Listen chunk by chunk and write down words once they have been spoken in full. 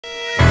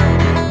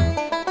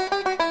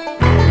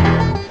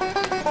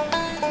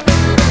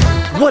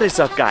What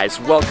is up, guys?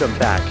 Welcome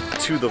back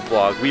to the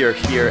vlog. We are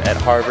here at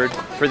Harvard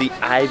for the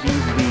Ivy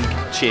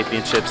League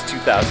Championships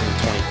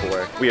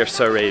 2024. We are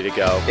so ready to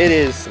go. It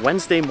is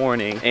Wednesday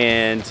morning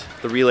and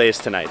the relay is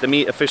tonight. The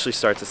meet officially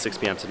starts at 6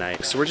 p.m.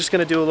 tonight. So we're just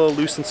gonna do a little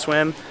loose and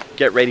swim,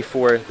 get ready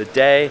for the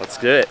day. Let's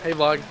do it. Hey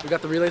vlog, we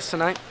got the relays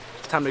tonight.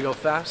 It's time to go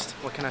fast.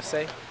 What can I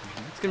say?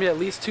 It's gonna be at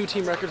least 2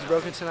 team records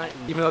broken tonight,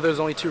 even though there's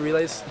only 2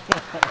 relays.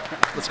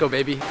 Let's go,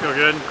 baby. Feel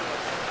good.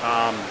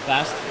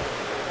 Fast?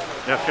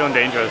 Yeah, feeling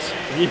dangerous.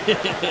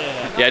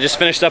 Yeah, I just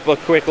finished up a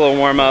quick little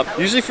warm-up.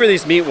 Usually for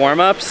these meet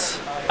warm-ups,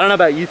 I don't know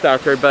about you,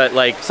 Thacker, but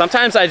like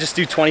sometimes I just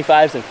do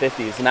 25s and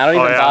 50s, and I don't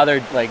even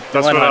bother like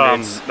doing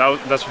hundreds.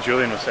 That's what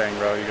Julian was saying,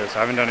 bro. You guys,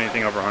 I haven't done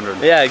anything over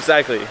 100. Yeah,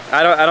 exactly.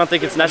 I don't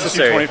think it's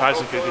necessary. Just do 25s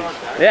and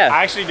 50s. Yeah.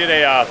 I actually did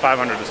a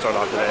 500 to start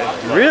off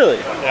today. Really?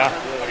 Yeah.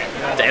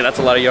 Dang, that's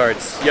a lot of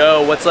yards.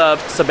 Yo, what's up?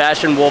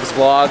 Sebastian, Wolff's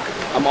vlog.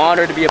 I'm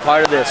honored to be a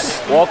part of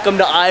this. Welcome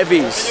to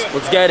Ivy's.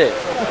 Let's get it.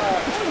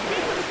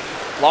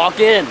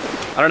 Lock in.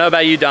 I don't know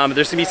about you, Dom, but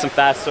there's gonna be some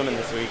fast swimming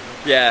this week.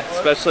 Yeah,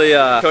 especially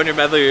 200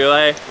 medley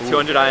relay,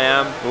 200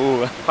 IM,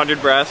 100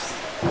 breasts,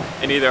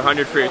 and either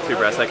 100 free or 2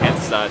 breasts. I can't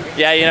decide.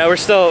 Yeah, you know, we're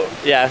still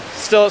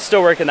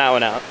working that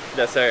one out.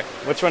 Yes, sir.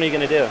 Which one are you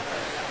gonna do?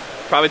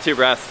 Probably 2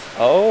 breasts.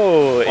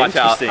 Oh, Watch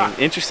interesting. out.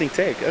 Interesting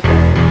take. Okay.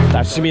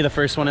 That's gonna be the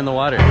first one in the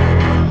water.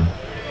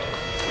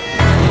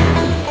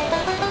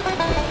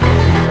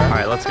 All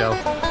right, let's go.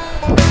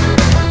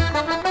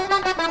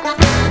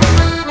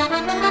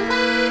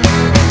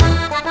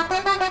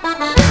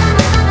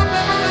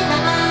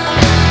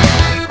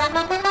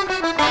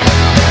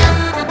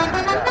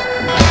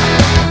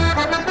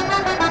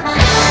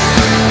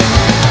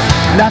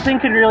 Nothing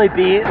could really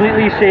beat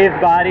completely shaved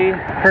body.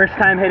 First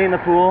time hitting the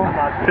pool.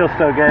 Feels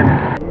so good.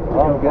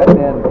 Oh, good,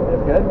 man.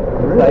 It's good.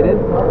 Excited?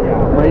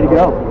 Yeah. Ready to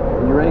go.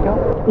 Are you ready to go?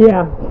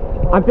 Yeah,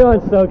 I'm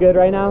feeling so good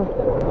right now.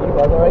 You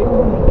guys all right?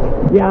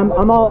 Yeah,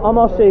 I'm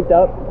all shaved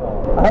up.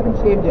 I haven't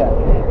shaved yet.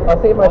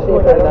 I'll save my shave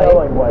for tonight. I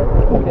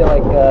feel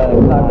like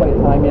it's not quite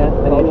time yet,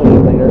 and I'll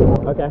shave later.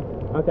 Okay,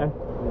 okay.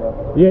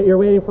 Yeah. You're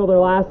waiting for the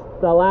last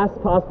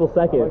possible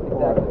second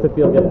to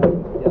feel good.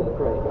 Yeah, that's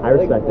right. I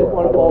respect it. Just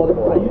want to follow the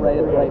point right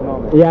at the right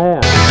moment. Yeah, yeah.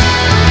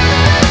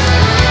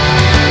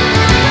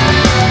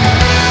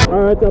 All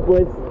right, what's up,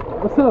 boys?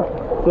 What's up?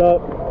 What's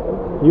up?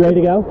 You ready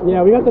to go?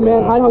 Yeah, we got the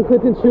man High on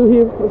Clinton Shoe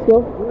here. Let's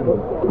go.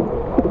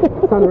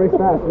 It's time to race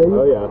fast, baby.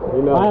 Oh yeah,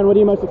 you know. Ryan, what are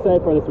you most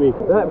excited for this week?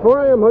 That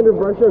 4 AM 100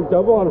 breaststroke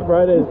double on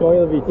Friday is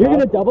going to be tough. You're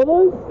gonna double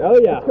those? Oh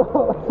yeah.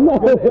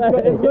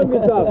 It's going to be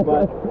tough,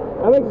 but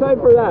I'm excited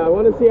for that. I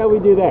want to see how we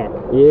do there.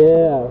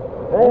 Yeah.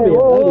 Hey,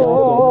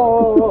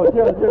 whoa,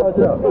 chill. Let's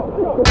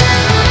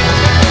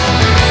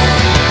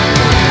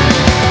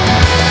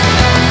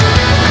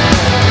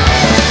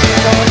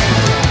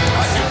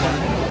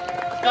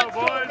go,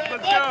 boys.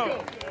 Let's go.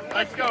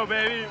 Let's go,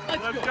 baby.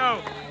 Let's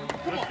go.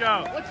 Let's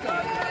go. Let's go.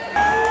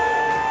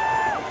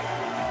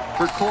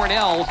 For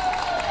Cornell,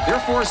 their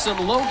foursome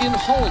Logan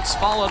Holtz,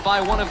 followed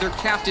by one of their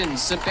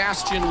captains,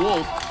 Sebastian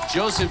Wolff,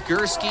 Joseph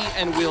Gursky,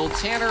 and Will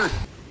Tanner.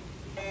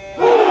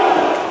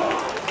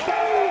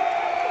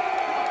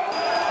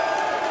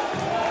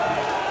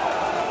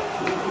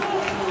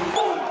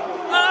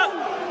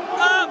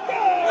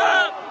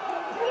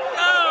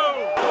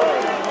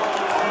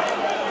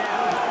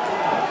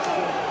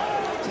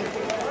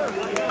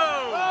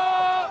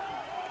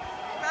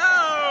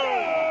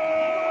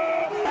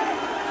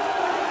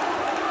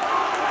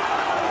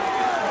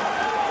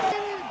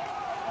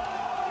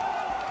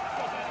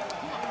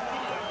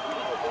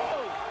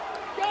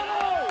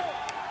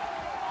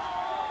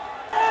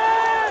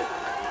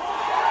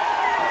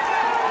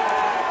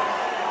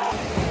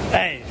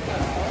 Hey,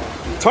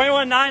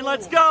 21-9,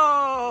 let's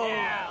go!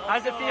 Yeah,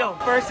 how's it feel?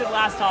 First and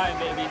last time,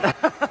 baby.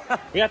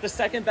 We got the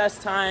second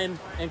best time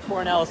in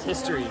Cornell's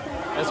history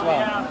as well.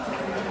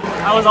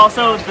 Yeah. I was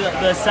also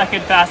the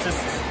second fastest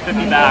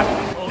 50 back.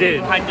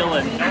 Dude, Hi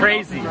Dylan.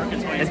 Crazy.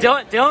 And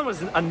Dylan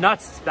was a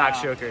nuts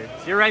backstroker.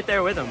 So you're right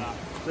there with him.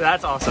 So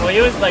that's awesome. Well, he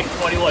was like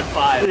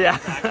 21.5. Yeah.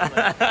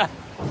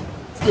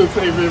 Let's do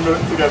 20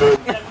 minutes together.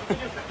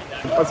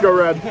 Let's go,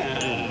 Red.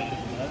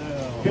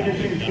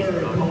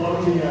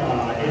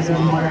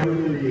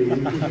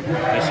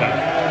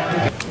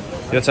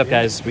 What's up,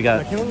 guys? We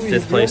got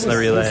 5th place in the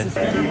relay.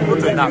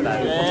 Not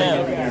bad. We'll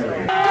take it.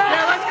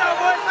 Yeah, let's go,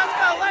 boys. Let's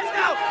go. Let's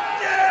go.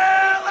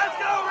 Yeah, let's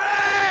go,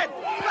 Red.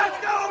 Let's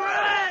go,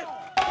 Red.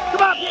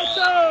 Come on,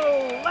 Pietro.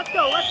 Let's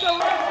go. Let's go,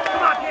 Red.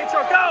 Come on,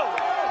 Pietro. Go.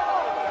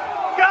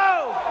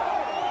 Go.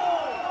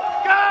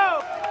 Go.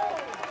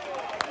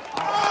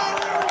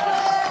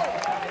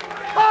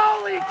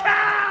 Holy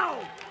cow.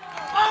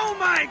 Oh,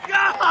 my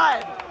God.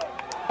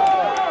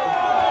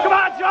 Come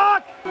on,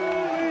 Jock.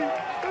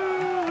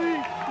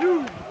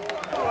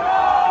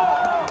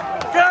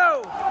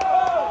 Go.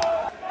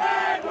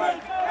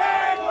 Edwards.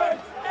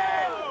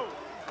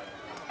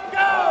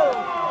 Go.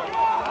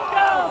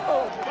 Go.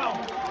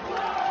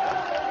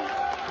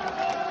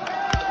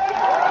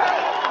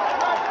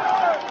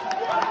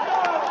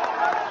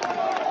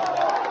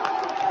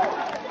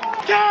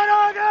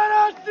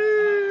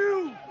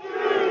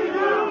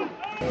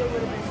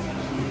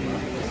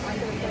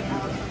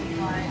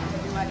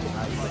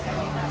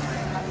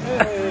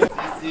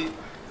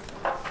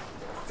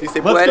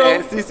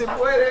 puede, sí se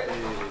puede.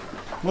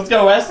 Let's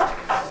go, Wes. All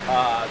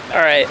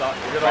right,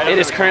 it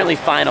is currently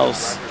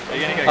finals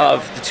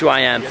of the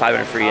 2IM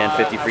 500 free and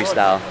 50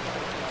 freestyle.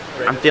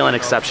 I'm feeling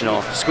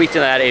exceptional. Squeaked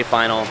into that A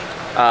final.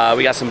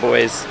 We got some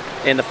boys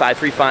in the 5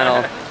 free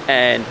final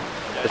and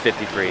the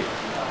 50 free.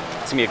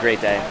 It's gonna be a great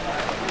day.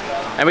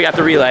 And we got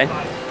the relay.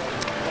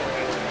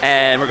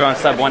 And we're going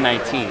sub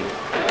 119.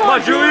 Come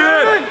on,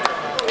 Julian!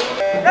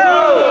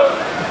 Go!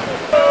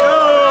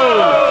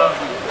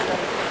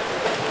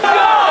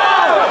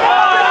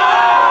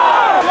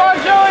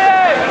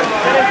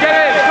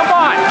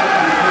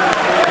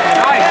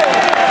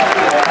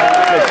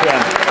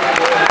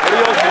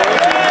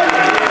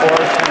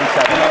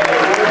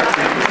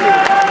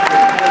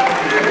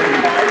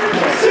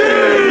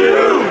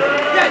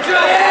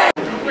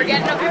 We're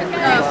getting a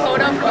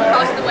photo from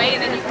across the way,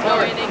 and then you can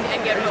go in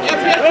and get a photo.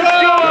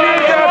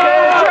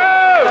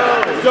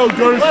 Let's go,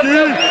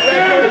 Gursky!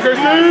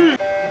 Gursky!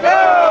 Go!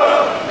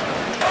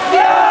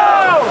 Go!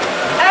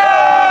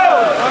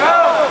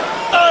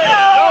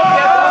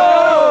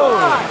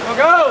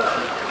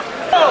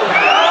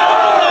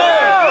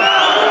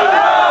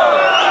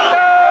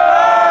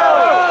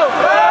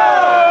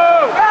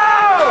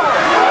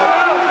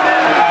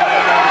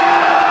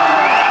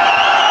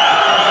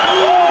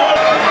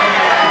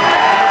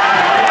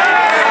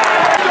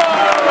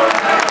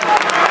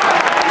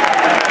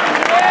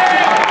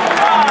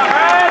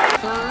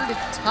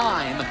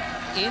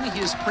 in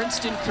his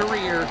Princeton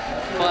career,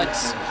 but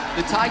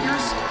the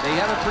Tigers, they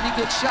have a pretty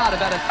good shot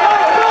about a...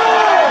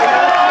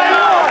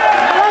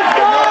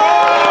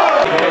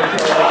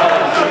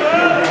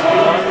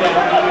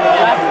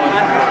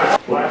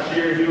 Last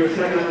year, he was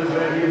second in this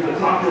event. He was the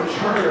top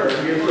returner.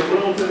 He is from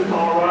Littleton,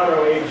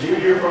 Colorado, a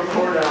junior from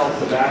Cornell,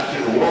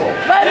 Sebastian Wolff.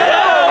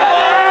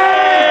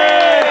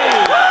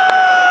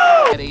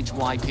 At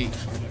HYP.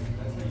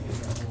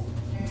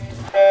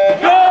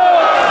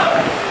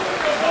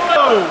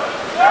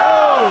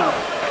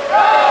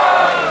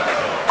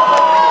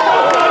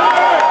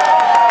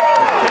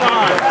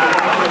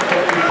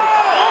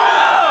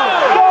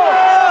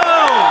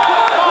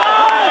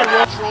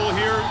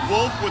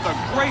 Wolff with a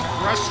great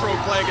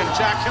breaststroke leg, and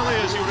Jack Kelly,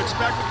 as you would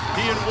expect,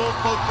 he and Wolff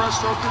both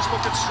breaststrokers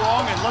looking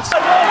strong, and let's...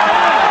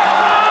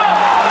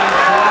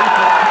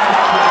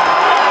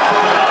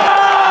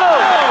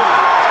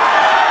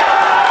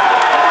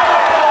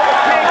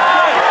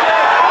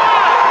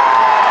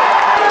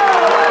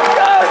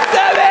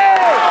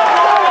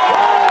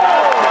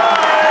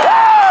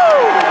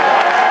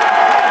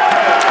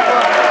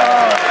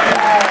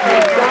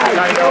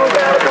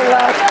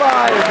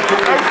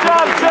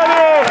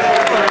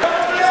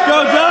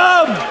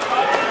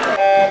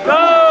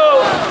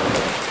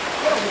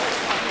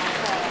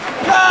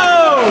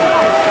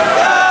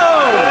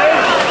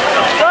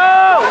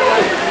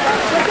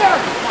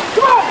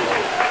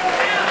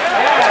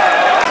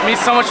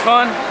 So much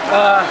fun.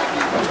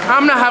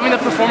 I'm not having the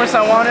performance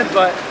I wanted,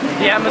 but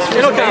the atmosphere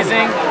is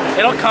amazing.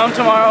 It'll come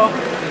tomorrow.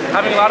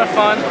 Having a lot of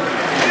fun.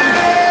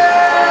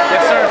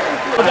 Yes, sir.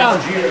 Go down.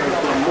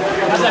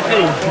 How's that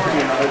feeling?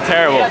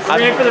 Terrible. Are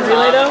you ready for the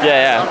relay though?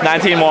 Yeah,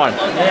 19-1.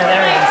 Yeah,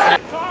 there it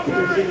is.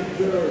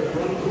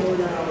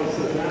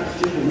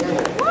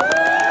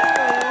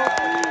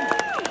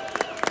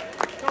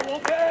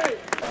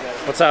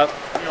 What's up?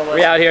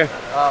 We out here.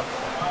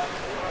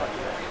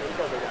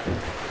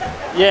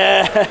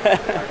 Yeah.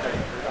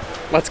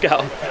 Let's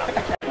go.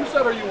 Whose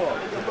side are you on?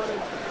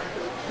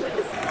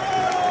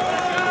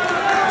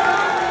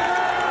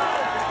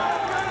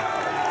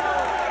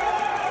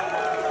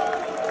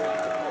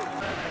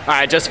 All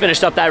right, just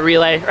finished up that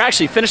relay, or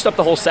actually finished up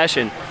the whole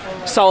session.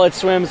 Solid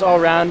swims all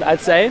around, I'd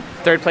say.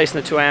 Third place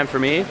in the 2AM for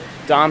me.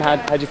 Dom,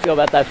 how'd you feel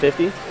about that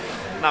 50?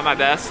 Not my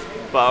best,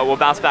 but we'll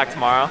bounce back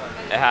tomorrow.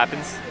 It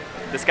happens.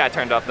 This guy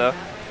turned up though.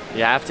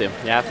 You have to,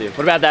 you have to.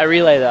 What about that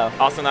relay though?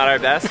 Also not our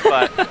best,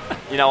 but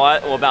you know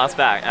what? We'll bounce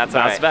back. That's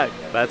bounce back.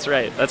 That's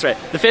right. That's right.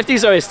 The 50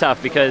 is always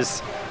tough because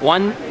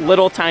one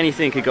little tiny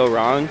thing could go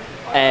wrong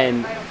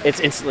and it's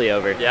instantly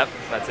over. Yep,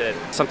 that's it.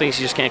 Some things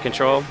you just can't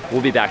control.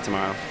 We'll be back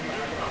tomorrow.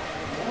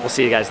 We'll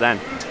see you guys then.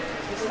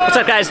 What's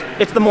up, guys?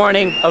 It's the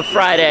morning of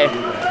Friday.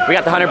 We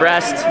got the 100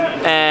 breast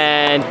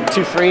and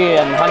 2 free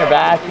and 100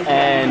 back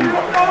and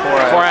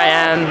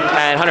 4IM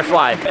and 100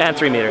 fly and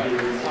 3 meter.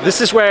 This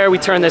is where we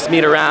turn this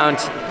meet around.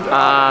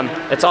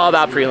 It's all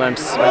about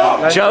prelims.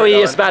 Joey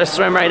is about to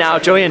swim right now.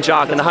 Joey and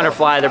Jock in the 100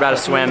 fly, they're about to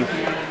swim.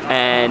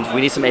 And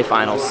we need some A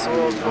finals.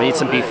 We need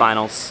some B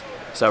finals.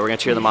 So we're gonna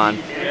cheer them on.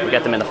 We'll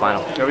get them in the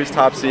final. Joey's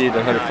top seed in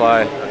 100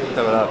 fly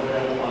coming up.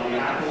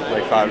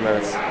 Like 5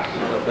 minutes.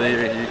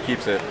 Hopefully he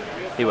keeps it.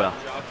 He will.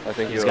 I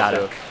think he's got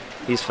it.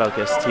 He's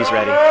focused. He's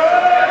ready.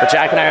 But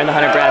Jack and I are in the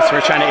 100 breast.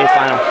 We're trying to A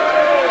final.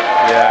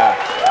 Yeah.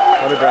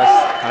 100 breast.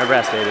 100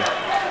 breast, baby.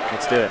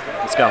 Let's do it.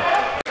 Let's go.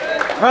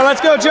 All right,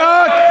 let's go,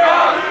 Jock!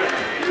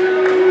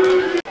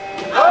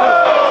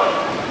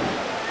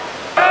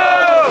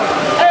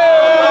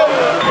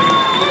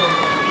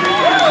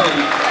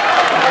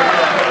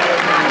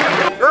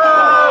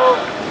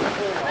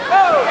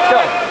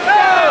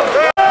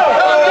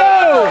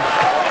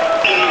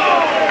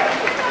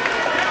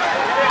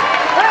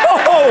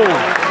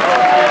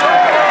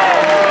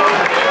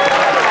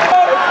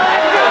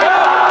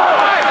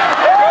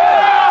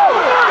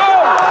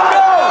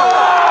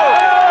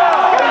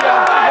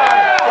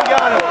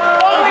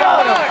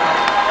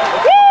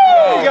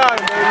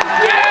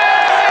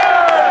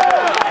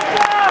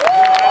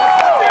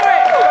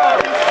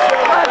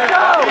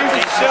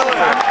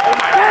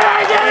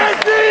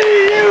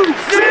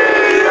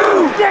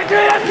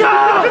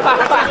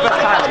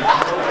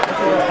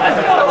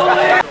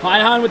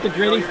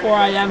 4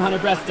 a.m.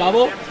 100 breath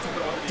double.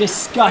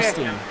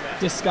 Disgusting.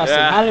 Disgusting.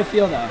 Yeah. How did it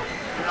feel though?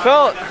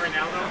 Felt,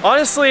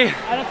 honestly,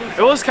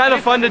 it was kind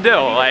of fun to do.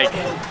 Like,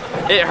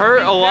 it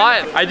hurt a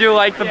lot. I do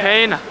like the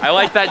pain. I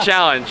like that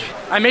challenge.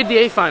 I made the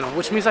A final,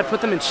 which means I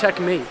put them in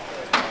checkmate.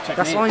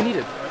 That's all I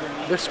needed.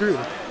 They're screwed.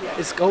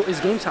 It's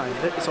game time.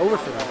 It's over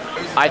for them.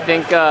 I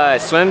think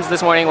swims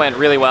this morning went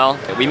really well.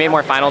 We made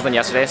more finals than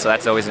yesterday, so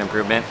that's always an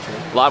improvement.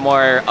 A lot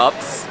more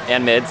ups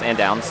and mids and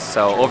downs.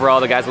 So overall,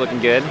 the guys are looking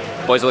good.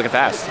 Boys are looking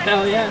fast.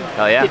 Hell yeah.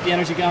 Hell yeah. Keep the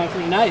energy going for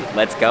tonight.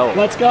 Let's go.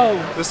 Let's go.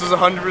 This was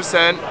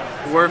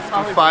 100% worth the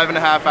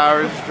 5.5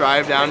 hours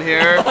drive down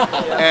here.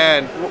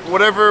 And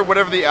whatever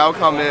the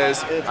outcome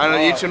is, I know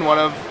each and one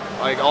of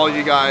all of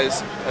you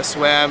guys have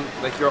swam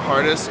your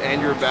hardest and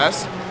your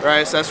best,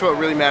 right? So that's what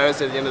really matters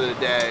at the end of the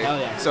day. Oh,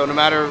 yeah. So no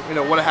matter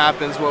what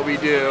happens, what we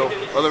do,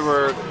 whether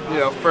we're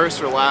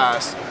first or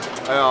last,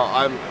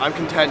 I'm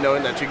content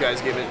knowing that you guys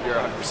give it your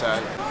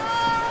 100%.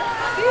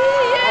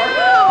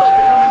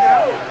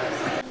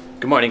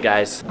 Good morning,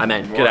 guys. I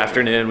meant good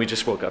afternoon. We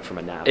just woke up from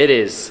a nap. It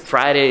is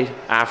Friday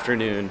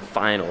afternoon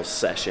finals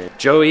session.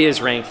 Joey is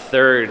ranked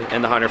 3rd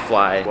in the 100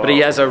 fly, but he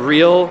has a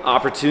real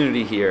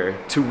opportunity here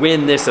to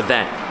win this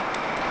event.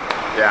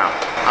 Yeah,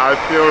 I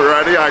feel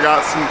ready. I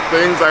got some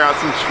things. I got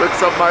some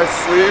tricks up my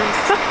sleeves.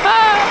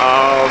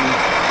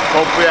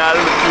 Hopefully adding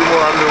a few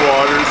more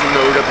underwaters and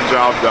we'll get the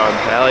job done.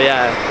 Hell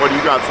yeah. What do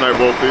you got tonight,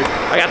 Wolfie?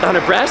 I got the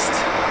 100 breast.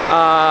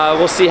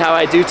 We'll see how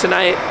I do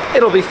tonight.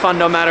 It'll be fun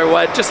no matter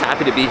what. Just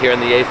happy to be here in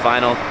the A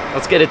final.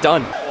 Let's get it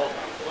done.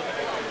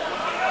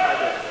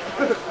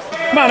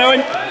 Come on,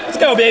 Owen. Let's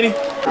go, baby.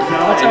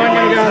 What's Owen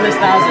gonna go on this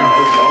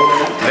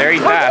 1,000? Very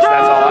fast,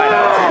 that's all I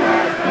know.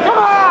 Come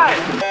on!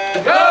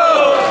 Go!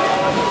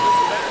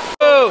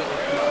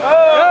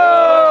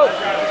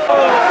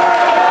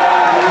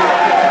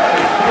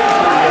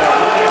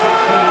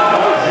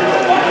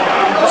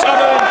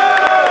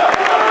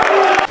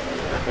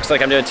 Looks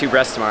like I'm doing 2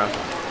 breasts tomorrow.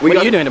 What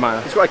are you doing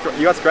tomorrow?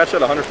 You got scratched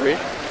at 100 free?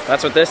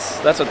 That's what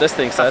this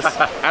thing says.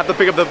 I have to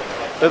pick up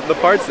the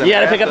parts then. You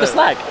gotta pick up the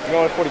slack. I'm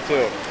going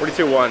 42.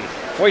 42-1.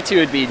 42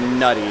 would be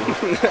nutty.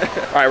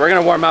 All right, we're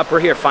gonna warm up. We're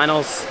here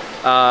finals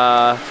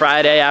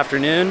Friday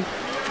afternoon.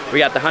 We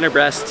got the 100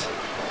 breast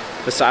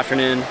this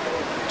afternoon.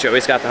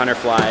 Joey's got the 100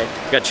 fly.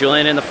 We got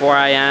Julian in the 4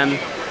 IM.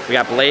 We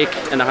got Blake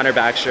in the 100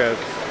 backstroke.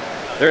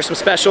 There are some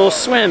special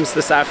swims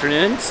this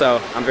afternoon, so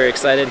I'm very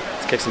excited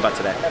to kick some butt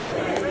today.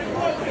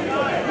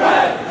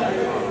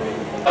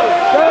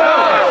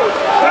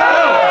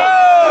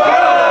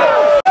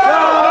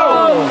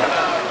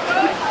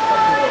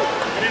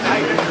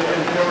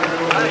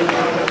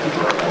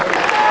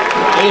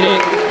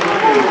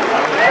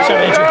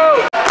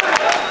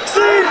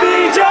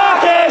 Sleepy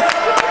jockeys!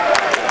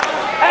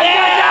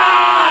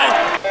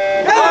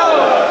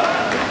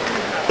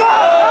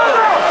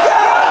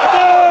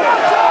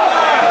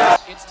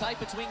 It's tight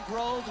between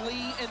Grove,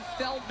 Lee, and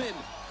Feldman.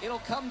 It'll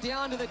come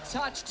down to the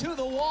touch, to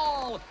the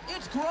wall.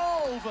 It's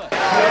Grove.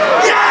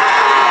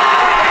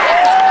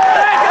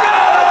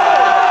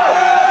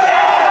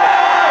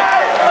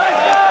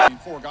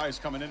 Four guys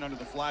coming in under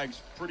the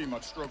flags, pretty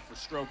much stroke for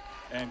stroke.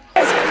 And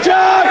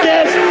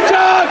Jockeys!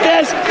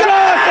 Jockeys!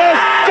 Jockeys!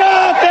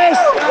 Jockeys!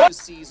 This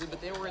season, but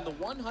they were in the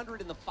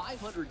 100 and the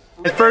 500.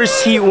 The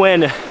first heat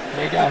win.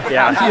 There you go.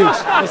 Yeah. Huge.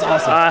 That was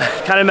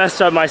awesome. Kind of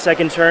messed up my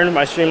second turn.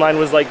 My streamline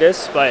was like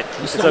this, but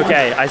it's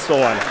okay. I still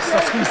won.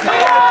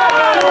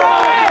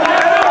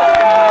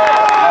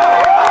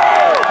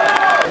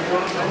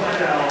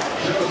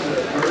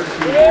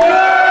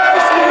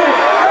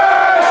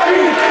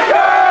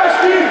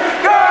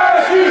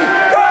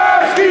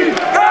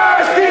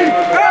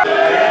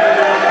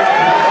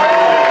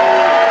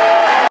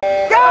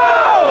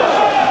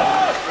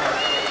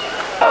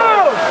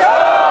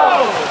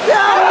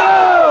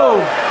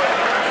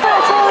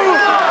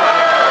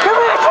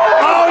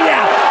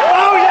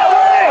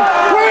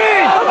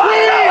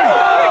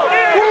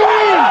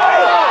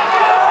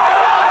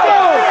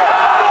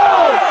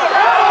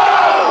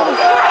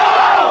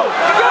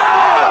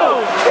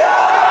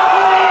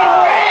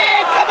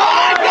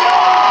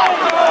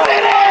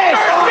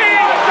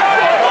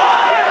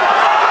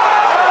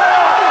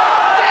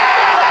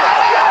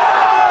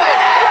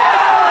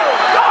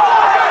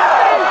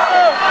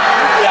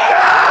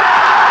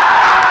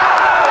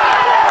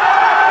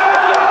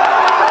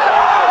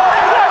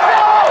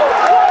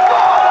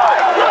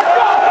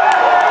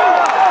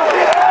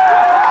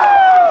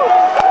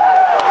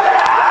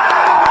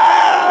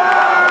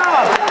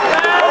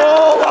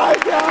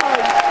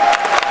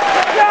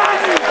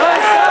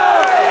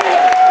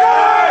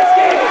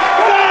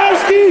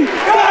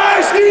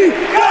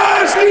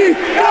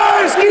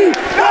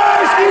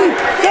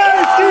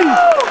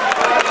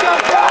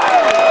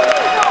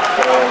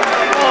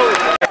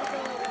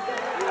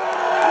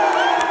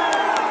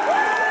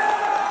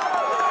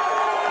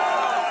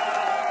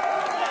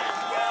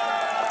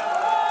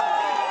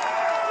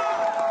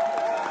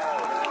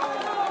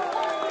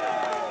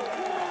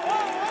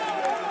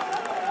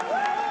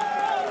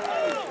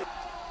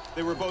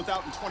 they were both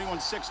out in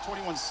 21.6,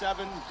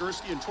 21.7,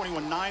 Gursky in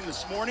 21.9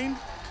 this morning.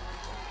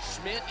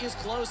 Schmidt is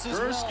close as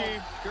well.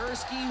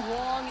 Gursky,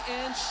 Wong,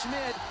 and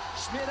Schmidt.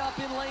 Schmidt up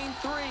in lane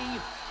 3.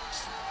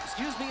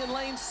 In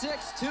lane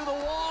 6 to the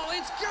wall.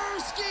 It's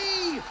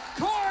Gursky!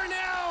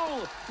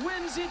 Cornell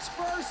wins its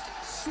first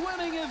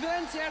swimming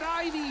event at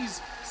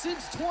Ivy's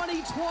since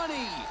 2020.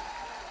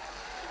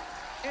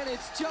 And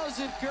it's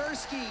Joseph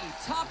Gursky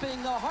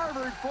topping the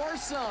Harvard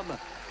foursome.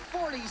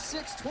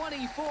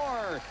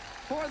 46-24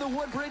 for the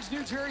Woodbridge,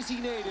 New Jersey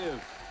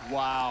native.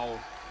 Wow.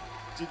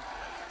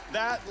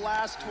 That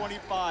last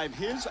 25,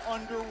 his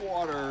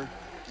underwater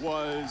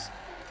was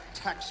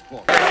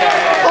textbook.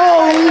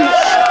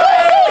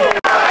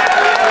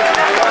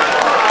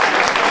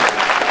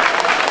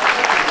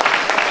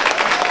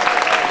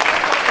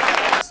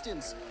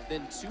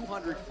 Than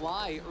 200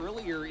 fly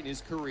earlier in his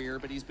career,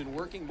 but he's been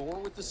working more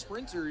with the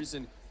sprinters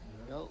and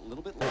a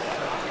little bit later.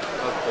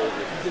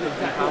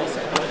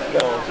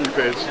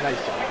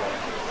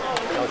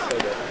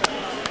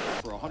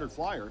 For a 100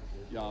 flyer,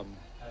 I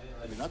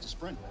mean, that's a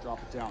sprint.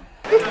 Drop it down.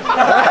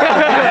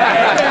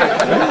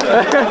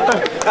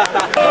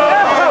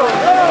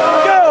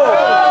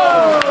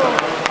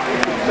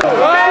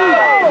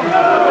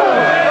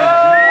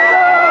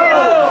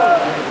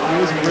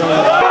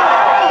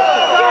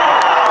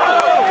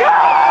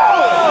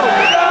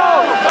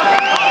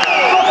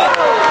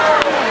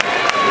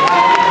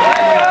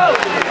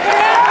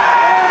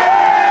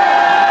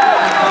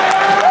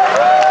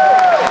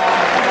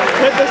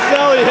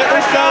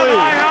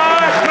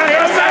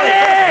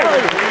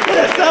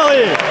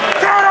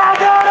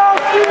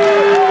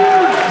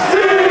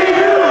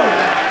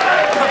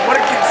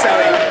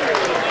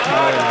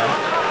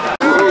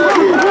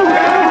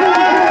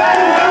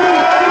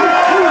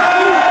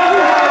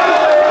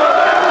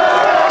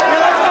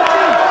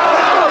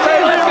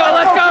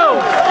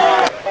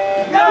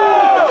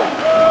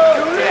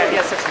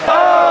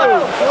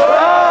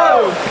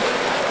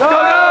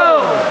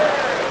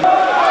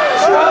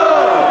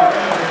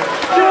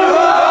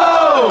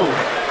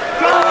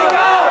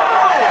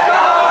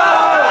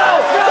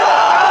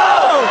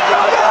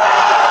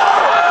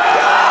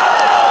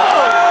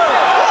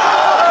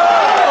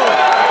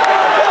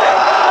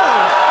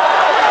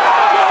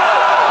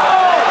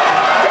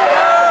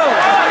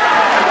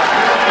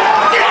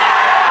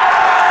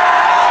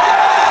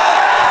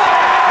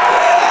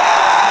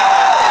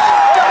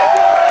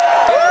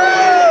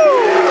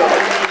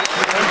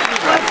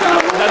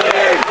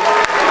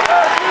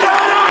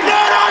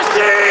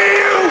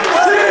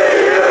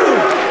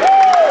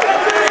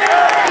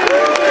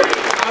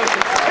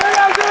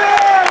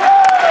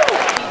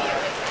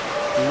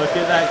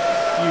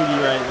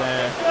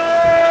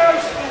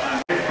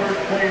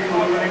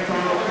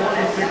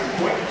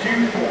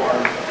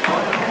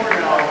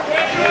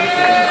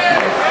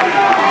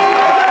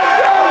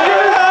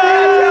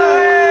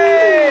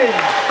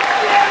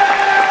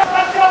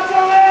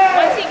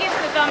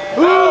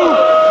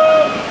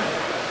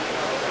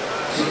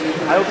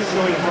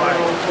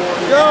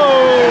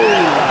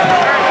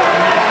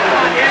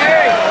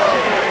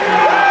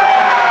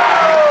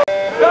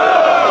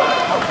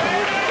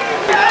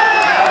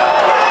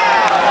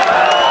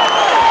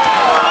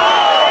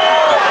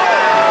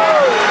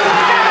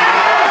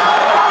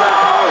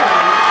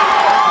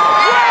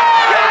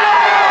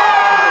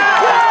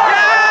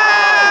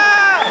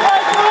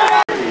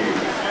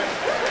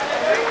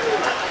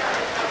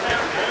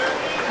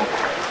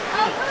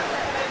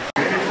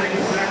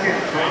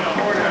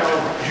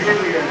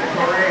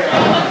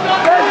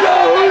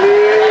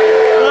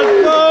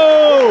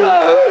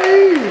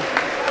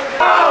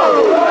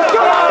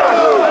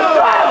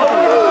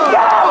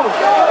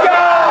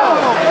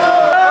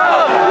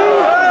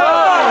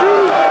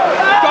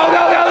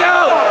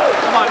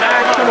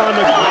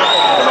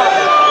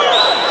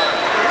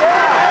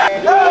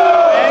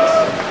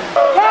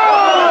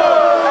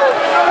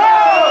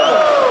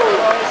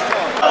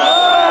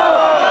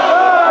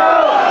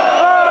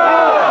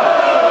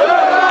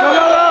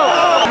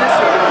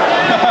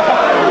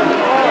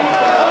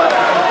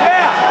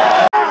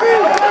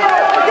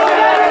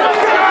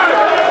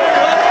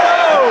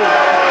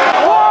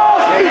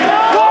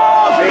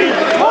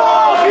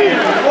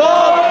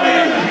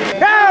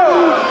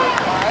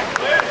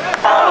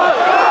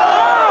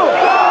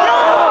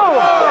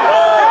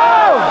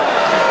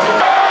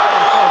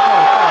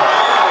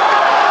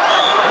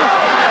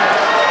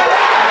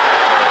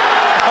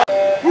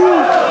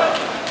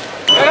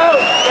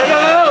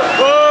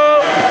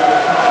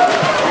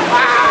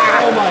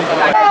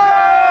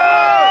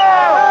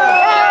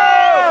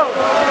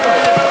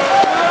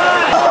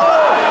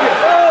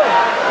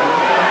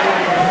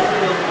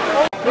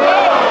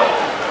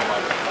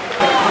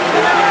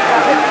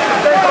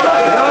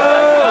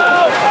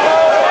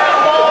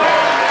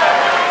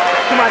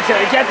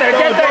 Get there,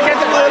 get there, get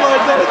there.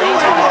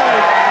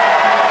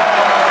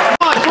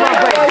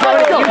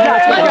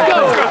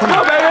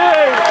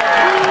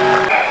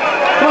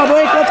 Come on,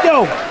 Blake, let's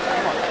go.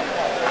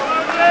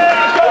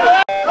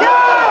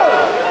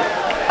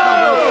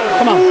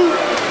 Come on.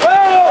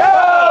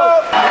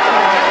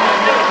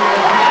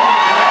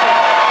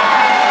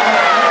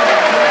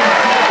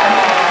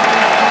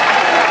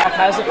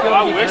 How's it feel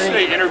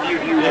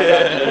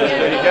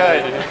Pretty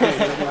good.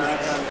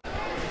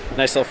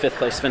 Nice little 5th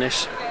place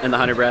finish in the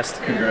 100 breast.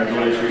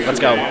 Let's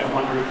go.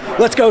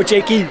 Let's go,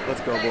 Jakey.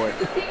 Let's go, boy.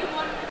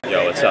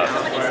 Yo, what's up?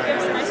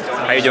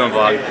 How you doing,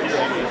 vlog?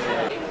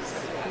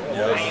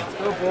 Let's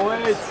go,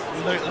 boys.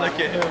 Look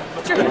at him.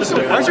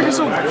 Why is your hair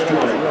so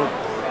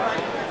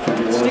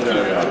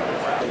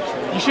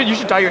sticky? You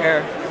should dye your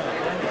hair.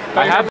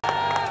 I have.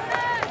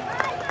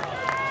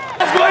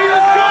 Let's go!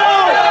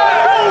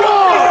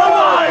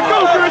 Go,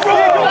 Chris!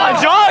 Come on,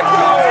 John!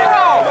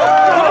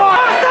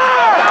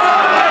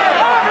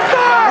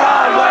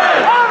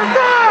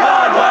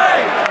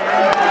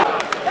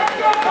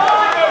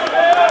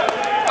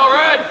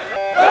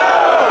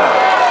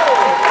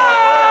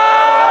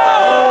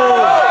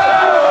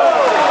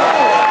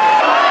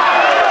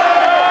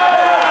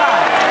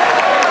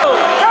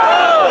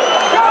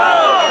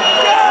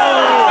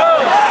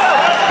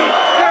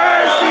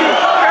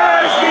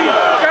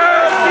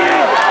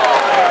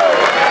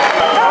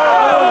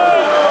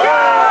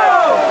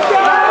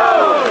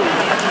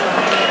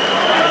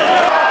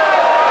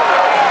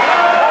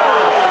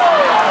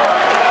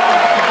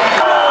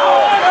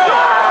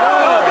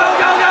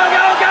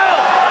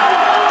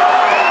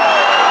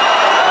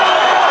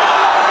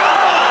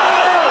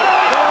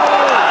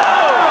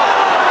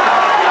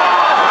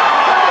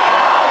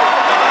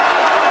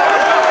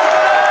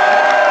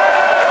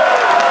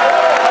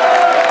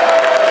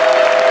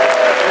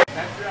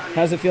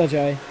 How's it feel,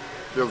 Joey?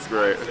 Feels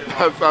great.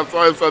 That's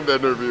why I said the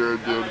interviewer,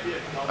 dude.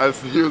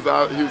 He was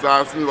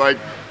asking me like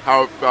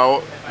how it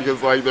felt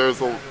because like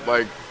there's a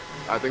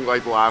I think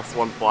like the last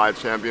one fly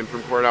champion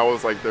from Cornell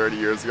was like 30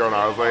 years ago, and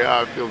I was like,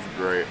 it feels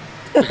great.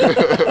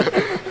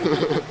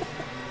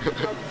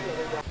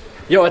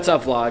 Yo, what's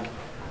up, vlog?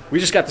 We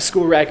just got the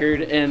school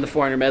record in the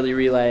 400 medley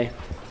relay.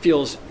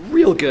 Feels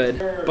real good,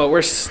 but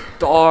we're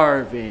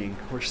starving.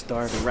 We're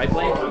starving, right,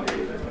 Blake?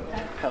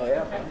 Hell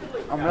yeah.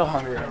 I'm real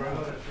hungry.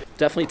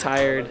 Definitely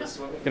tired.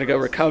 Gonna go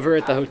recover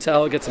at the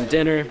hotel, get some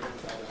dinner.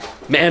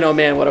 Man, oh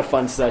man, what a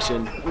fun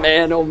session.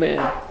 Man, oh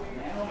man.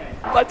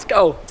 Let's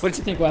go. What did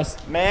you think, Wes?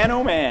 Man,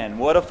 oh man,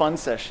 what a fun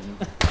session.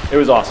 It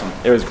was awesome.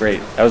 It was great.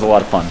 That was a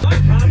lot of fun.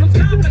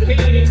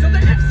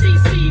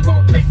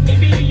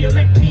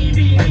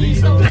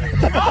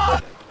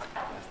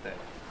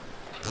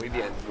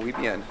 Muy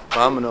bien.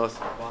 Vámonos.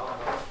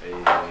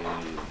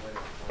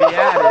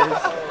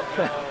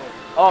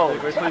 Oh,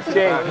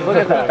 Jake, look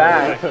at the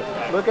bag.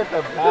 Look at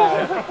the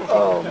bag.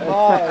 Oh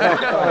my.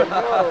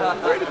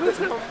 Where did this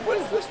come? What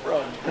is this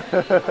from?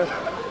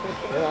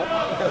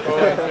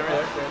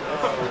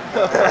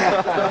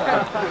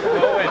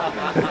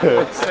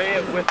 Say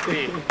it with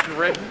the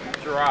drip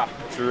drop.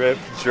 Drip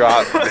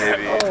drop,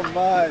 baby. Oh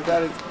my,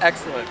 that is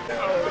excellent.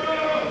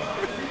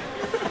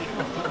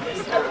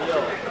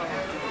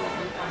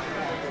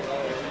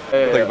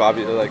 Like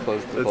Bobby to like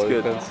close the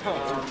pins.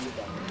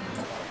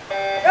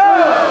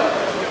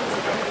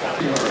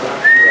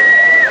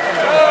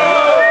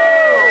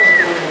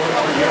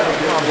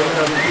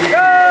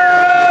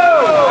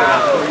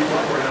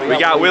 We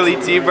got Willie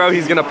T, bro.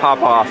 He's gonna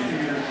pop off.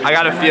 I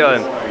got a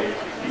feeling.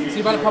 Is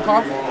he about to pop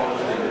off?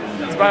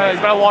 He's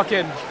about to walk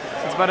in.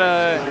 He's about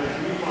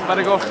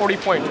to go 40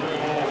 point.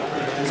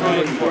 That's what we're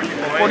looking for.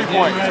 40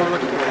 point. That's what we're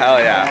looking for. Hell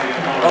yeah.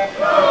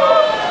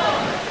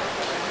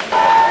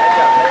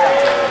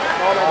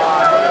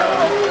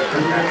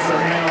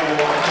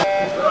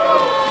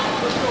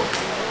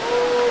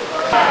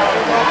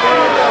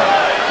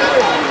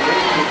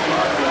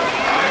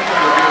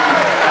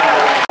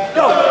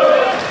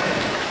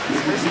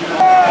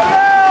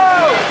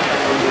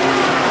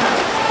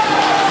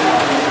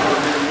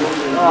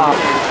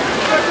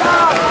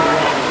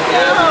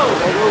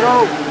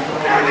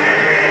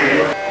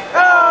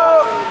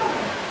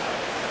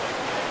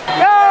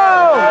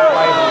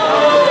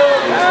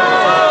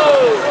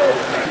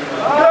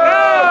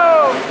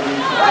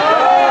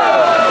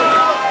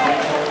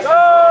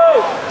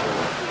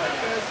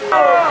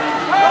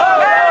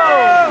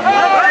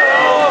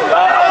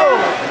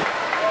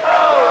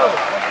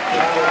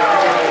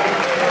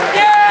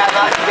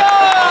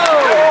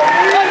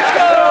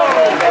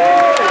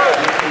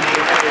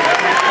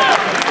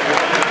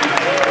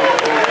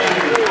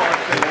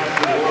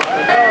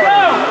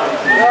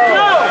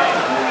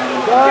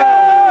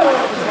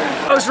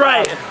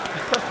 Right.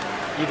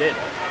 You did.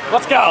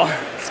 Let's go.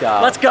 Let's go.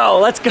 Let's go.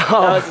 Let's go.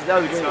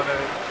 That was great.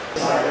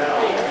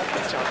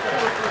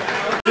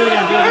 Here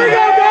we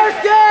go,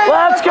 Dartmouth!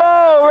 Let's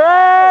go,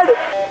 Red!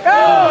 Go!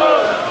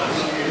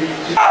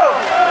 Go!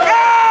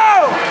 Go!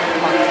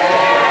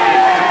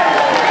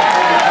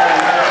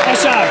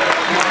 Nice job.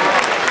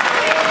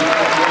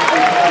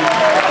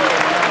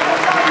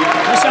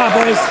 Nice job,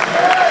 boys.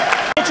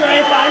 Get your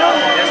A final?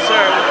 Yes,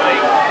 sir.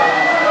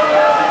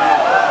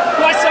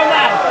 Why so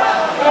mad?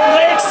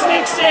 Blake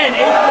sneaks in,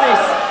 8th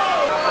place.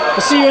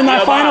 We'll see you in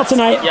that final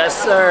tonight. Yes,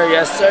 sir.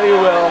 Yes, sir, you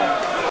will.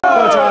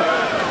 Go, John.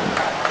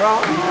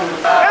 Go!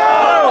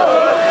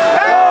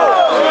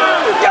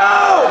 Go!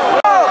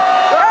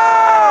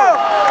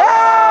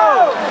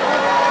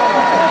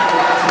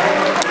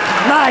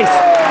 Nice.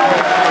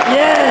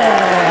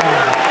 Yeah.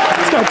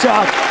 go,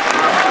 Chalk.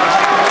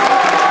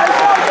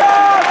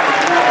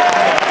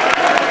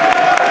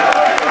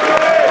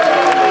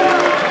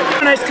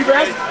 Nice 2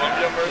 breaths.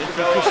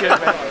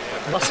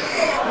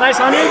 Nice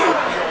 100.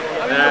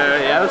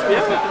 Yeah,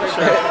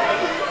 sure.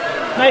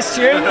 Nice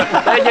cheering.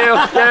 Thank you.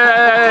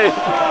 Yay!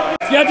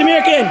 Yeah,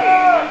 Dominican.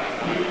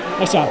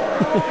 Nice job.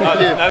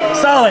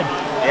 Solid.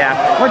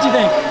 Yeah. What'd you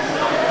think?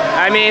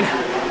 I mean,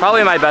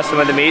 probably my best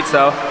one of the meet,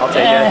 so I'll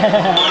take it.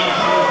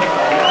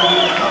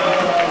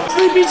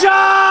 Sleepy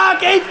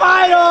Jock, A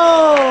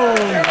final.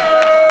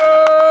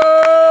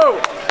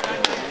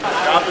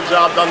 Got the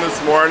job done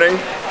this morning.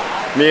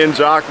 Me and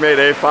Jock made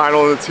A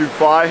final in the 2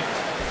 fly.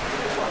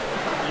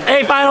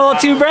 A final,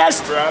 2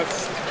 breast.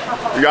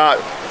 We got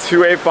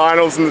 2 A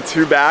finals in the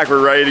 2 back.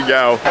 We're ready to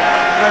go.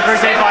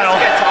 First A final.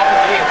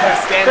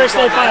 First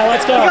A final.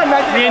 Let's go.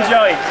 Me and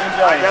Joey.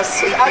 I guess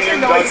sleeping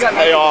does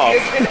pay off.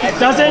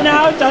 Does it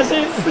now? Does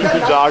it? Sleepy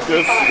Jock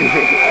this.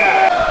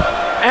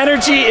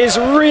 Energy is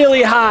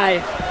really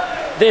high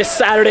this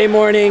Saturday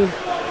morning.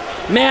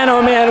 Man,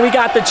 oh man, we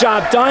got the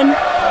job done.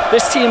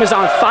 This team is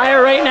on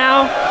fire right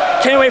now.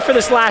 Can't wait for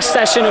this last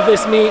session of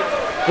this meet.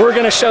 We're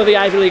gonna show the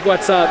Ivy League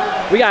what's up.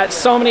 We got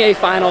so many A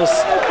finals.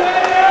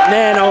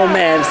 Man, oh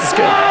man, this is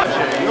good.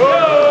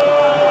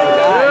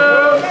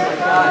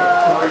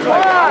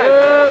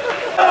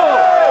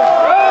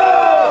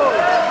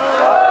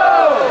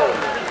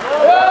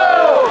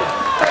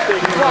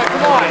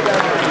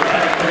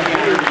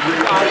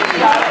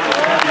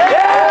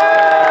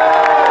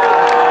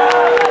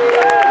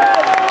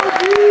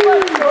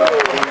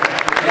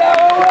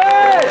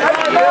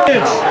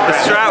 The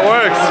strat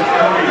works.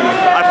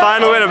 I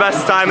finally win a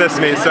best time this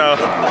meet, so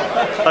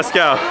let's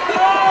go.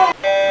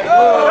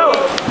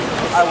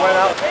 I went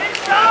out.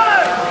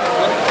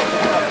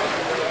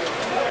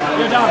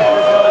 You're done.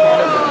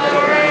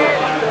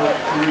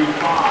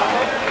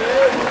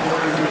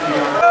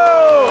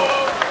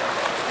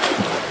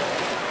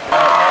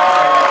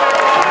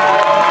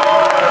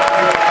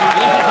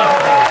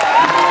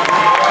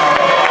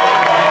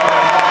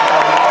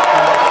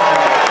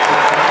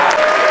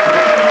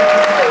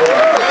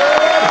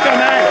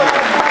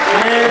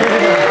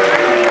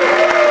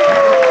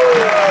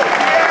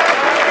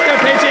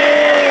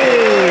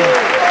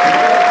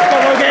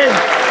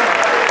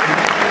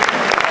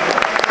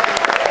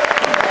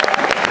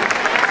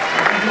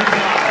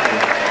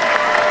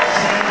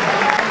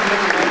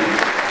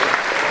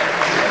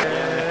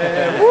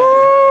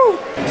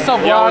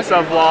 What's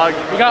up, vlog?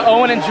 We got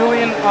Owen and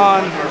Julian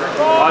on.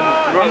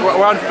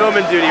 We're on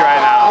filming duty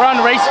right now. We're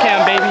on race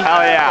cam, baby.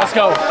 Hell yeah. Let's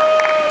go.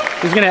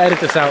 Who's gonna edit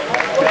this out?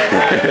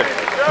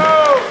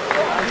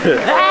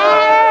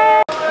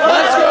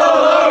 Let's go,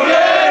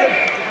 Logan!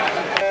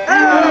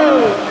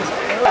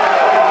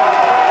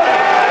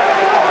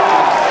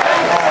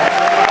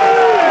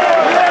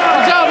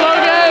 Good job,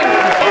 Logan!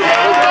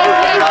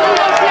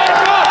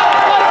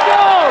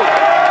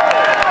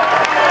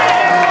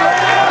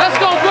 Let's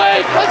go,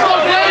 Blake! Let's go,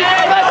 Blake!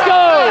 Let's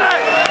go!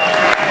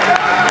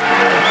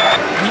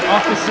 The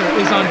officer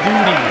is on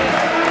duty.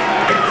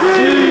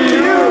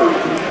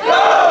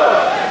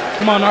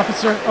 Come on,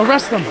 officer,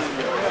 arrest them.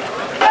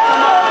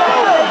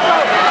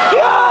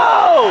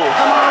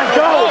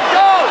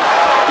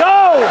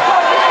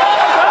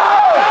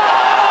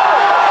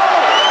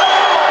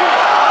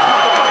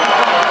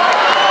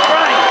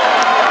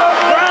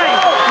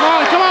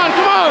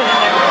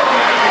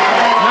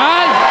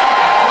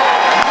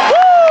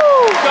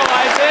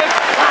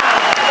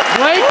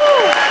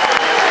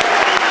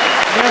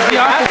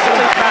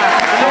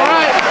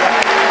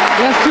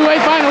 That's 2A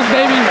finals,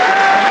 baby.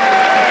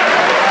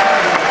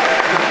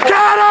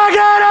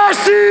 Gotta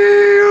see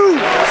you!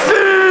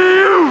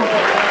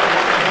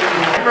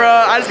 Bro,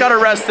 I just got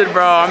arrested,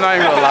 bro. I'm not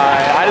even gonna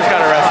lie. I just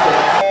got arrested.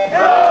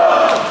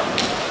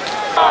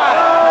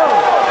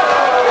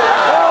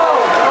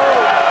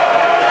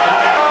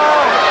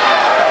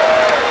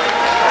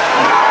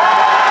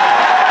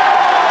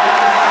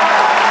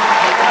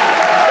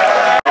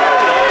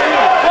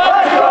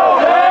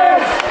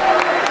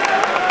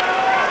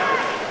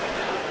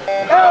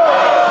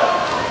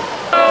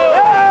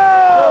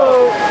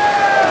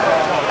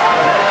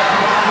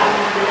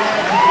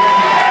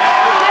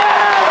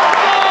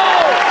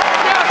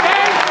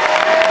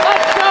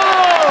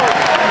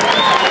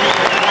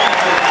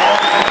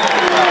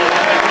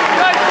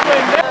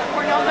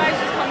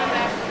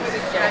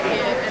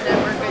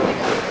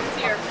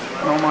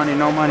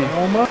 No money.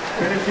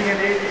 Finishing in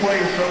 8th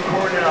place from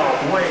Cornell,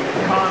 Blake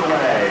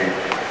Conway.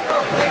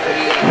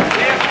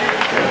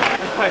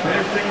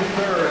 Finishing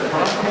 3rd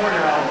from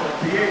Cornell,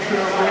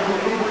 Pietro.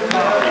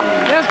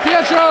 Yes,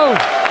 Pietro!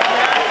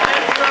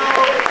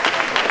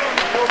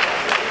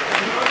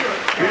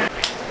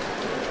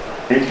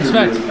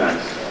 Respect.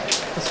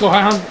 Let's go,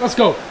 Higham. Let's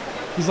go.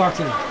 He's locked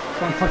in.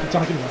 What I'm fucking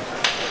talking about.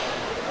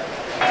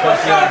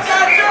 Let's go,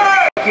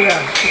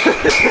 Yeah.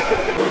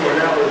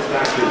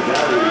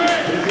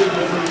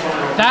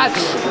 That's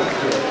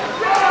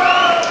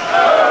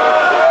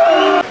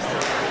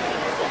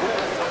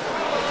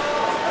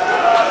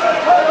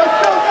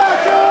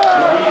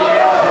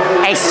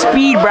Nice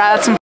speed, bro.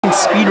 That's some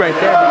speed right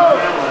there.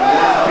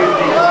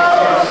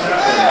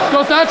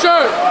 Go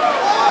Thatcher!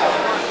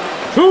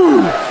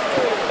 Woo!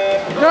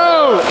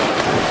 Go!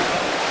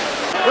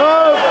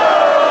 Go!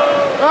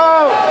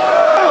 Go!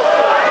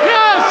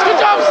 Yes!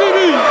 Good job,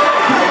 CB!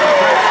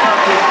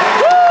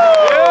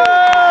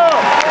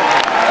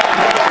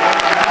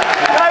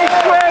 Nice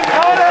swing,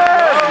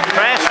 Connor!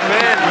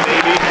 Freshman,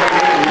 baby.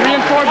 3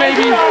 and 4,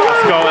 baby.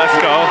 Let's go, let's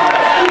go.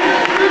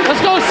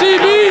 Let's go,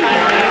 CB!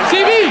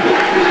 CB!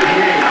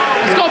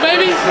 Let's go,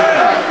 baby!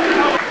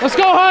 Let's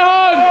go, high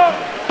hon!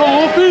 Go,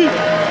 Wolfie!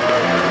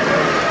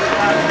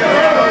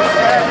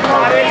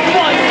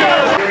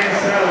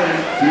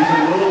 He's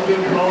from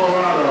Littleton,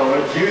 Colorado, a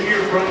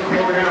junior from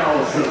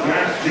Cornell,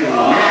 Sebastian.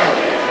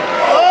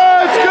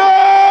 Let's go!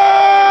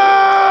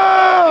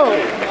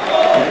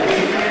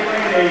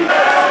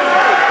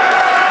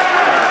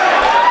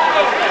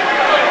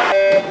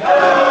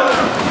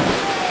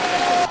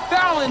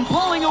 Fallon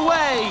pulling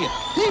away.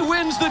 He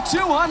wins the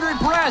 200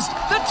 breast.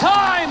 The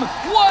time,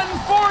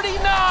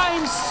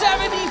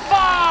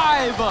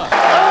 1:49.75.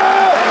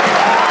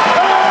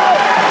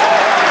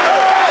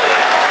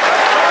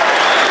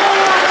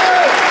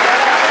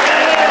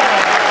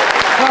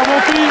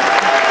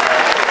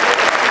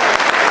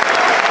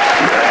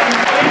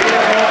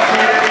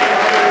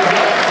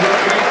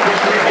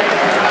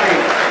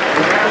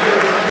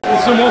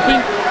 Listen, Wolfie.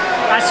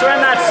 I swear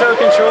I'm not so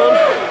controlled.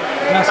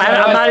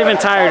 I'm not even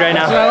tired right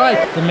now. That's what I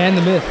like. The man,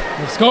 the myth.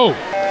 Let's go.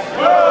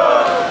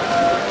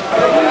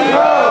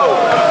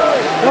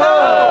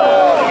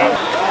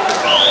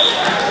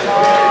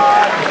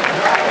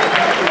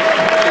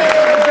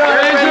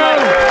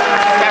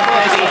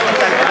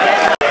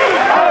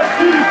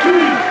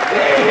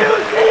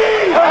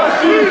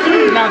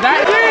 Now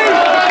that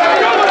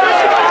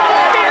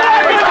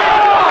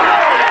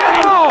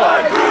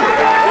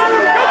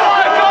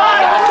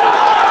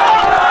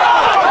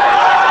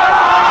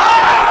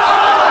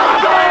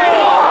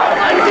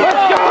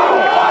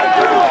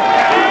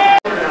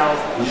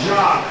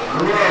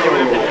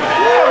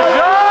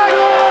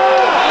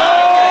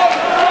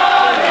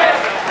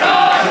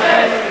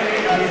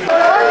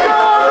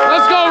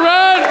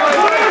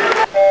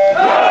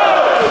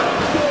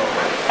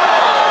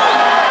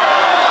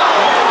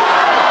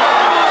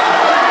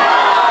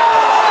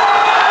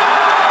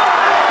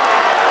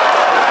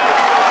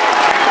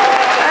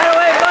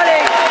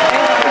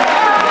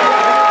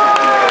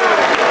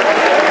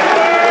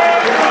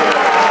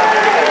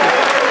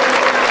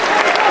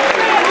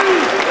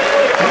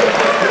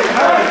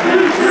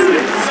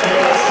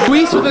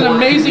with an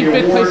amazing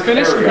 5th place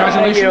finish.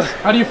 Congratulations.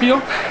 How do you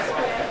feel?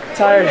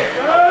 Tired.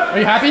 Are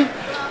you happy?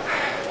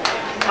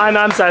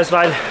 I'm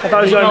satisfied. I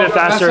thought it was going a bit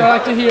faster. That's what I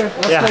like to hear.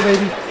 Let's go,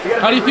 baby.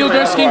 How do you feel,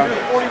 Gursky?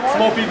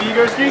 Small PB,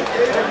 Gursky?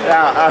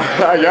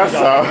 Yeah, I guess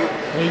so.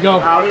 There you go.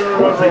 I don't even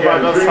remember my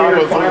best time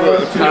was the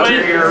 2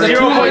 legends.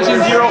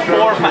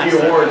 0.04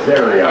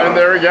 faster. And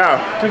there we go.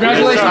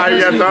 Congratulations, That's how you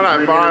get done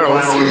at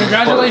finals.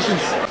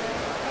 Congratulations.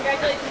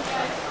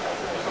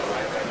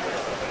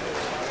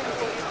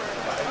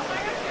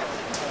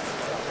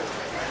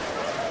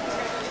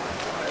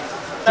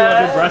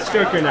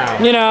 Breaststroke or now?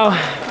 You know,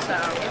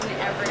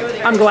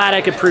 I'm glad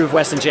I could prove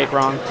Wes and Jake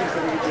wrong.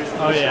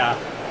 Oh yeah.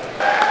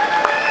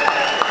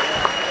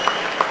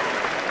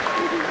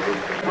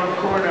 From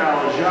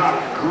Cornell,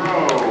 Jacques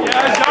Gros.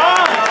 Yeah,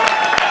 Jacques!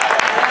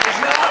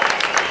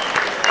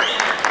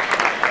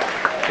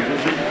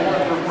 Finishing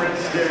 4th for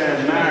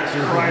Princeton, Max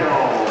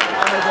Kreidel.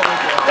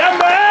 Yeah,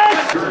 Max!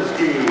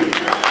 Gursky.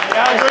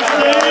 Yeah,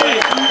 Gursky!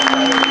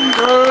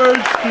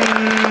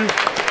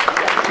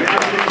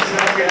 Finishing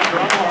 2nd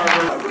from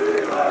Harvard.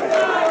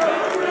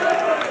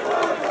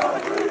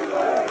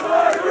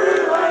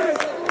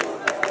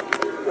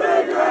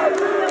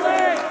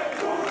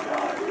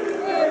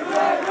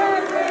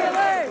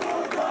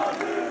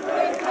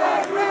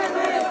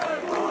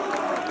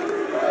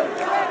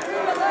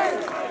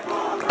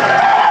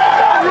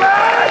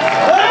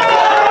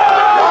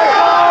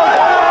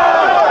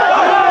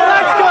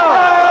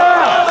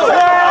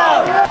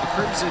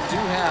 Do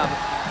have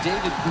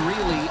David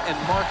Greeley and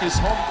Marcus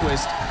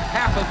Holmquist,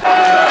 half of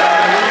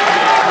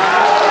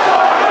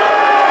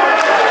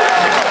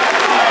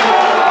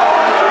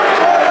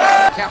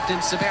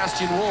Captain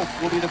Sebastian Wolff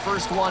will be the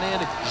first one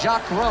in.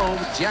 Jacques Rome,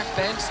 Jack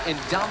Banks, and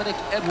Dominic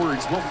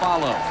Edwards will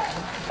follow.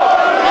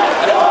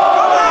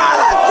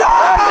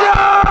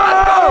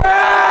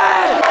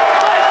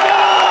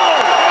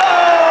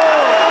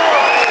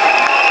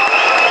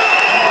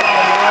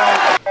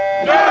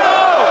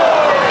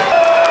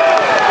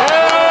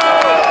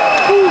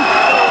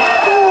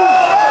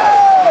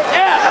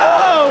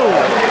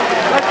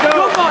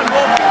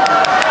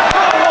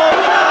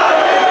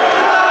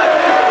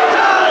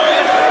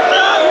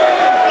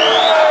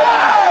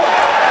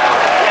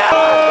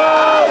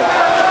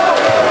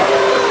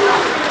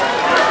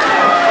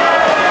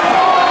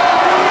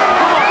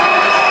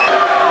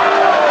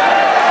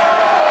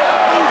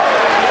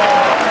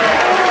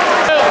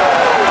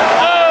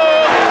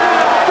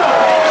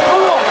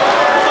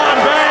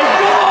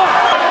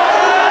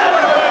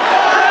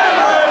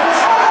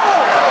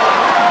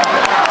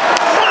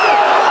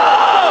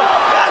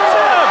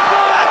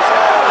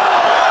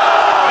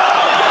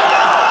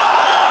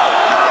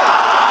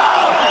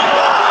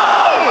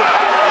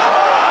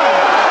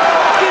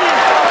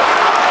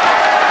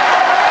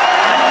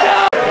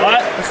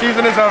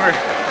 season is over.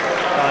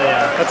 Oh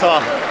yeah, that's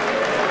all.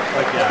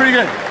 It's pretty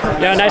good.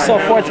 Yeah, nice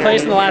little 4th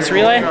place in the last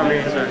relay.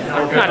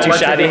 Not too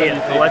shabby.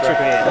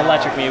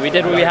 Electric meet. We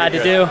did what we had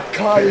to do.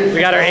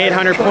 We got our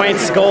 800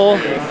 points goal.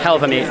 Hell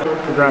of a meet.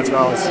 Congrats,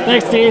 fellas.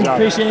 Thanks, Dean.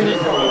 Appreciate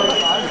it. All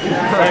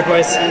right,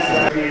 boys.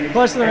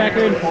 Close to the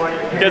record.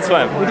 Good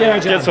swim. We did our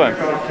job. Good swim.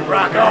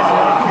 Rock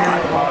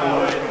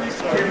on.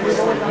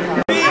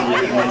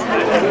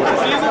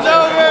 Season's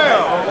over!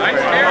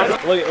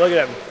 Look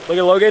at him. Look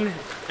at Logan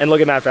and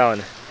look at Matt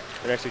Fallon.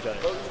 They're next to each other.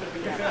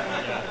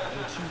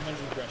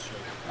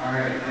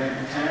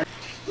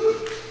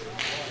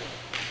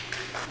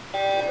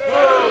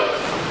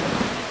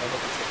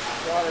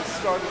 God, it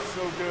started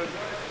so good.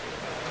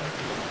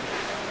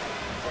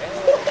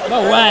 No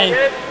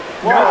way.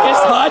 Marcus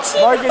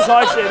Hodgson? Marcus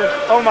Hodgson.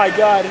 Oh my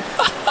God.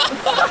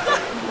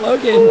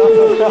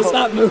 Logan,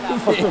 stop moving.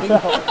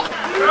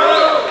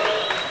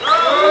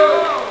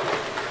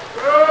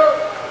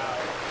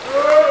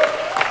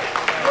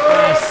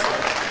 Nice.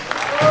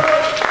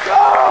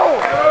 Go!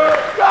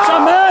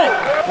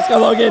 Let's go,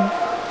 Logan.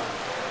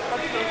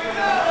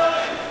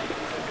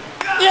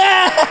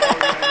 Yeah!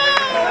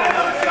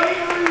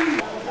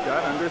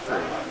 Got under 3.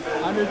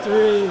 Under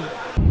 3.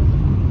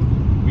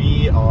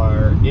 We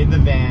are in the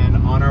van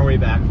on our way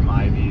back from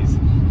Ivy's.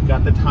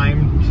 Got the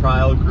time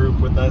trial group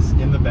with us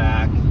in the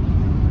back.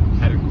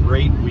 Had a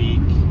great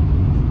week.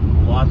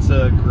 Lots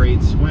of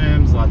great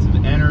swims, lots of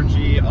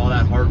energy. All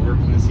that hard work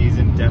from the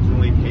season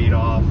definitely paid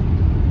off.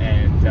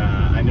 And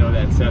I know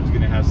that Seb's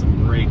gonna have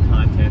some great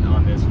content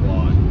on this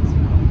vlog.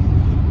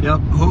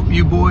 Yep, hope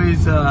you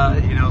boys,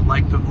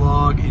 liked the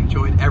vlog,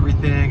 enjoyed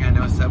everything. I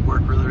know Seb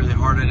worked really, really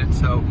hard on it,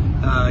 so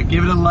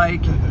give it a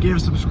like, give it a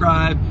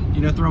subscribe,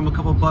 throw him a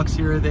couple bucks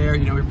here or there.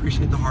 We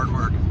appreciate the hard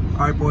work.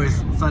 All right,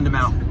 boys, send them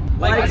out.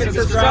 Like and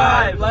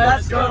subscribe.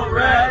 Let's go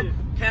Red.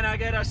 Can I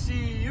get a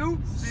see you?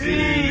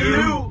 See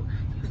you.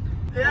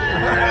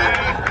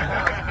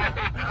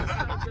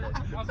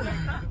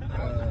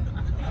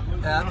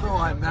 That's the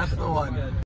one. That's the one.